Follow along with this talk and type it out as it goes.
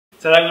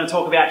Today I'm going to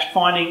talk about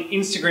finding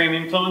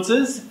Instagram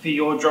influencers for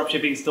your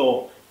dropshipping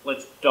store.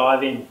 Let's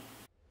dive in.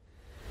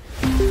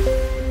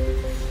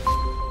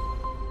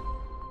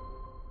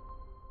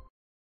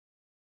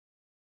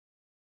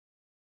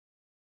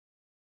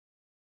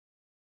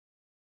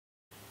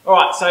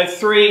 Alright, so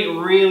three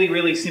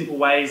really simple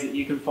ways that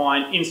you can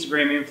find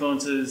Instagram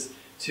influencers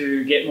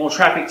to get more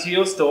traffic to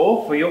your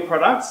store for your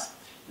products.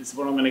 This is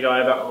what I'm going to go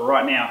over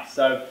right now.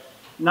 So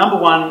number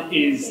one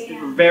is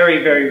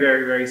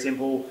very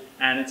simple,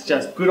 and it's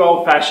just good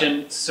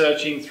old-fashioned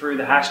searching through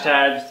the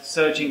hashtags,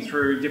 searching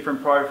through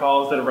different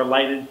profiles that are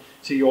related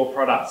to your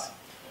products.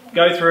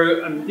 Go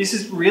through, and this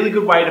is a really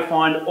good way to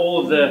find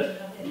all of the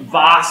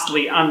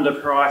vastly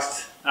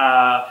underpriced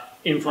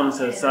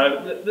influencers.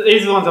 So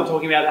these are the ones I'm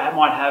talking about that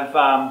might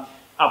have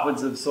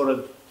upwards of sort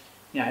of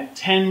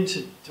 10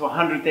 to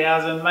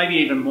 100,000, maybe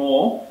even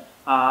more.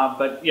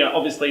 But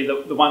obviously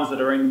the ones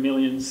that are in the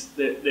millions,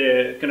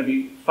 they're going to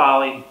be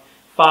far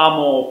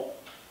more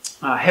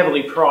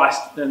heavily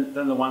priced than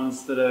the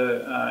ones that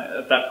are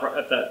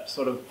at that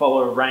sort of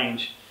follower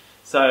range.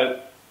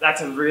 So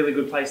that's a really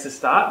good place to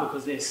start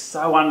because they're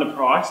so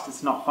underpriced,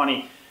 it's not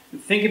funny.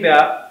 Think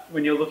about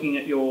when you're looking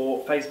at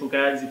your Facebook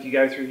ads, if you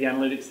go through the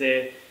analytics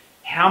there,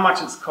 how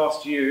much it's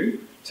cost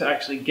you to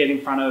actually get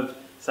in front of,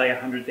 say,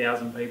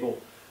 100,000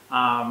 people.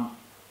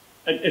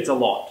 It's a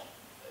lot.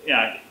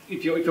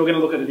 If you're going to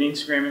look at an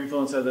Instagram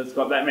influencer that's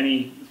got that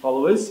many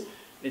followers,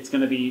 it's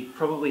going to be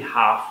probably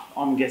half.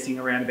 I'm guessing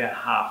around about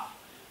half.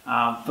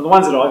 For the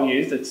ones that I've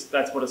used,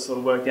 that's what it's sort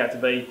of worked out to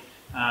be.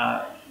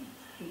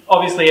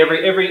 Obviously,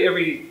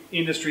 every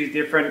industry is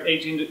different.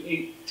 Each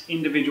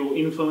individual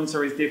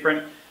influencer is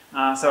different,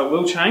 so it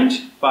will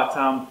change. But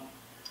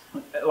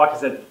like I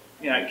said,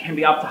 it can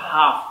be up to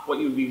half what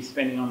you would be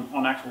spending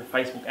on actual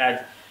Facebook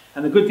ads.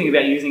 And the good thing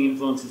about using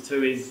influencers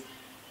too is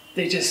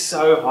they're just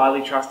so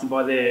highly trusted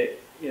by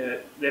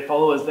their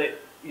followers. That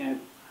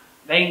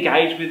they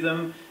engage with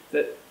them.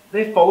 That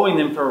they're following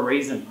them for a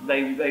reason.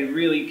 They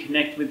really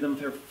connect with them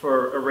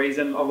for a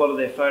reason. A lot of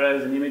their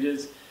photos and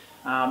images.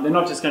 They're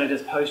not just going to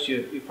just post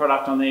your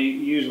product on there.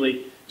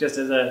 Usually just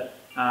as an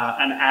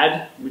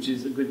ad, which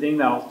is a good thing.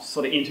 They'll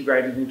sort of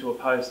integrate it into a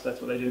post. That's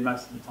what they do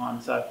most of the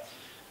time. So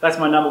that's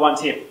my number one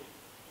tip.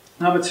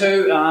 Number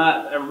two,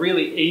 a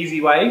really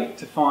easy way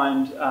to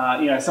find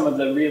some of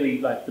the really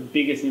the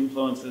biggest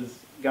influencers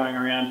going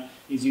around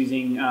is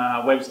using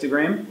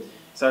Webstagram.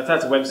 So if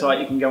that's a website,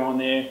 you can go on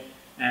there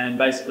and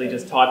basically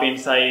just type in,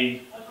 say,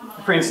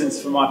 for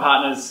instance, for my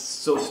partner's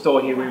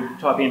store here, we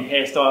type in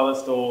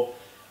hairstylist or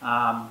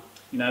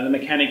the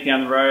mechanic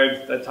down the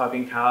road. They type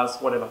in cars,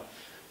 whatever,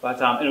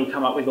 but it'll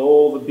come up with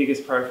all the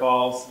biggest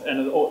profiles.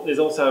 And there's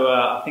also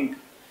I think.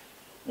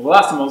 Well, the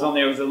last time I was on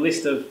there was a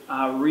list of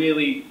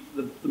really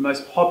the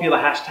most popular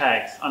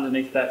hashtags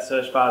underneath that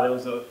search bar. There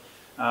was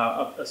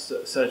a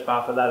search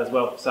bar for that as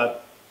well. So,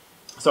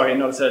 sorry,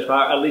 not a search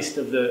bar, a list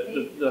of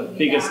the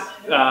biggest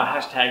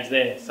hashtags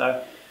there.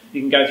 So you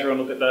can go through and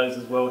look at those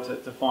as well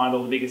to find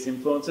all the biggest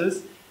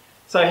influencers.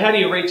 So how do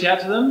you reach out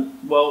to them?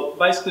 Well,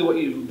 basically what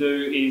you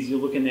do is you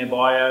look in their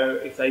bio.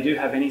 If they do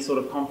have any sort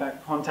of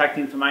contact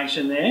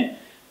information there,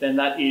 then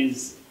that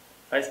is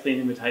basically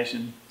an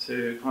invitation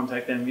to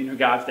contact them in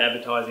regards to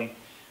advertising.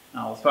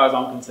 As far as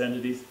I'm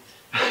concerned, it is.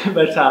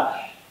 But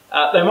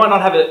they might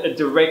not have a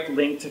direct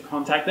link to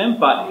contact them,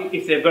 but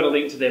if they've got a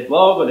link to their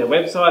blog or their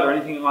website or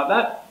anything like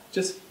that,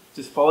 just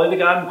follow the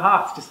garden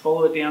path. Just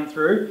follow it down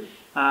through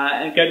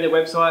and go to their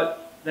website.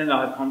 Then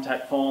they'll have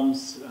contact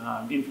forms,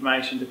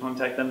 information to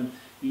contact them.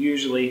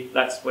 Usually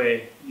that's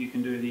where you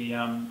can do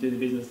the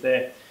business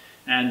there.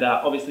 And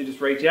obviously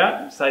just reach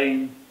out and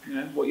say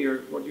what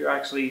you're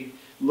actually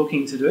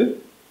looking to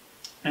do,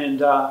 and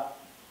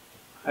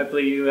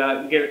hopefully you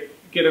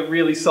get a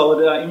really solid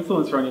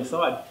influencer on your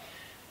side.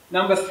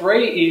 Number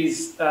three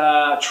is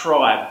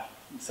Tribe.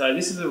 So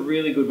this is a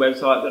really good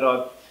website that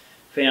I've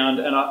found,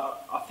 and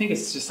I think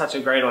it's just such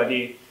a great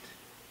idea.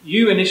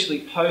 You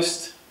initially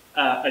post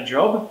a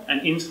job,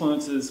 and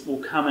influencers will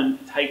come and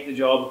take the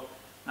job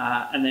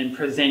and then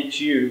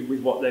present you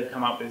with what they've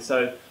come up with.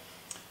 So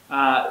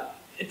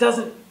it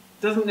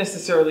doesn't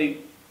necessarily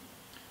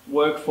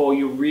work for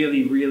your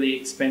really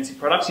expensive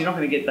products. You're not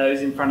going to get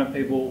those in front of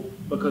people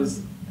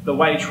because the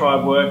way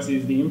Tribe works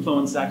is the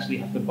influencers actually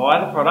have to buy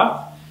the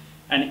product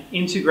and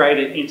integrate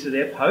it into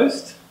their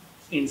post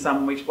in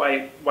some way,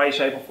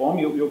 shape or form.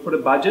 You'll put a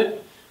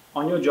budget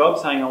on your job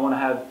saying, I want to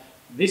have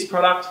this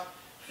product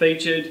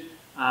featured,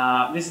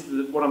 this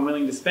is what I'm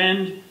willing to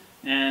spend,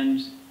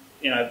 and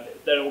that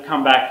will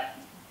come back.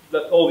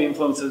 All the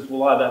influencers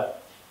will either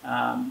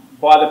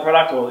buy the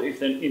product, or if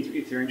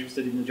they're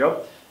interested in the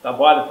job, they'll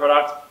buy the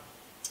product,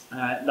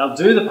 they'll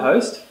do the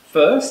post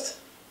first,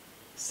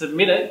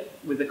 submit it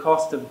with the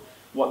cost of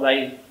what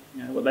they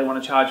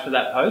want to charge for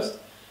that post,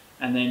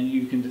 and then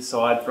you can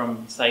decide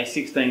from, say,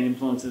 16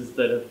 influencers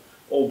that have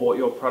all bought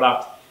your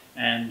product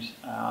and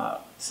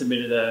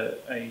submitted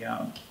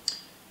a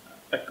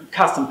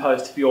custom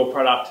post for your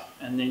product,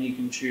 and then you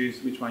can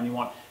choose which one you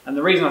want. And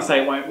the reason I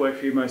say it won't work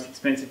for your most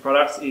expensive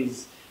products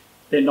is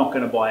they're not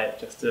going to buy it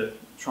just to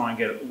try and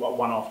get a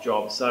one-off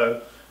job.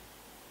 So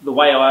the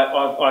way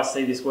I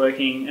see this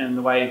working, and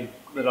the way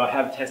that I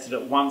have tested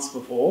it once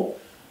before,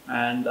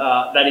 and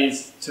that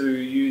is to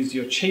use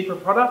your cheaper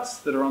products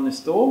that are on the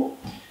store,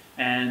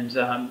 and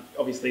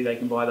obviously they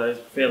can buy those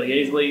fairly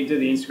easily, do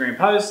the Instagram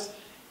post,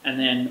 and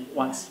then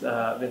once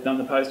they've done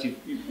the post, you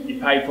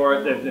paid for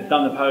it, they've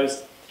done the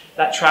post,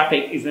 that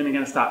traffic is then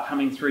going to start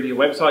coming through to your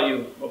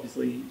website.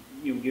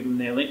 You'll give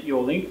them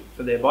your link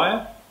for their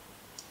bio,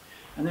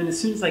 and then as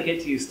soon as they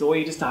get to your store,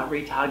 you just start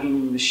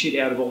retargeting the shit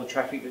out of all the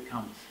traffic that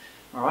comes.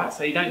 All right,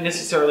 so you don't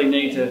necessarily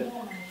need to,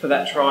 for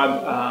that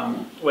tribe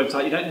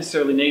website, you don't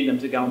necessarily need them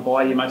to go and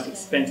buy your most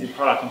expensive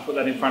product and put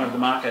that in front of the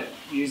market.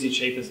 Use your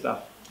cheaper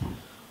stuff.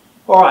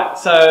 All right,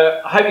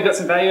 so I hope you got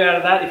some value out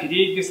of that. If you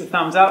did, give us a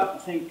thumbs up. I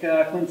think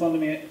Clint's on to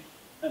me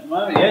at the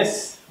moment.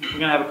 Yes, we're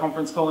going to have a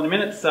conference call in a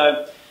minute.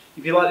 So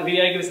if you like the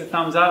video, give us a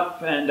thumbs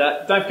up, and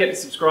don't forget to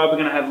subscribe. We're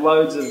going to have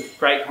loads of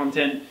great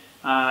content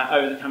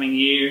over the coming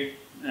year.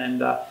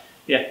 And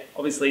yeah,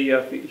 obviously,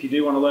 if you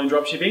do want to learn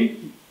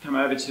dropshipping, come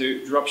over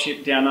to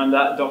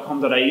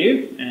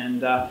dropshipdownunder.com.au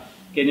and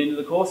get into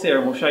the course there,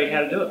 and we'll show you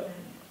how to do it.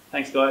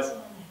 Thanks, guys.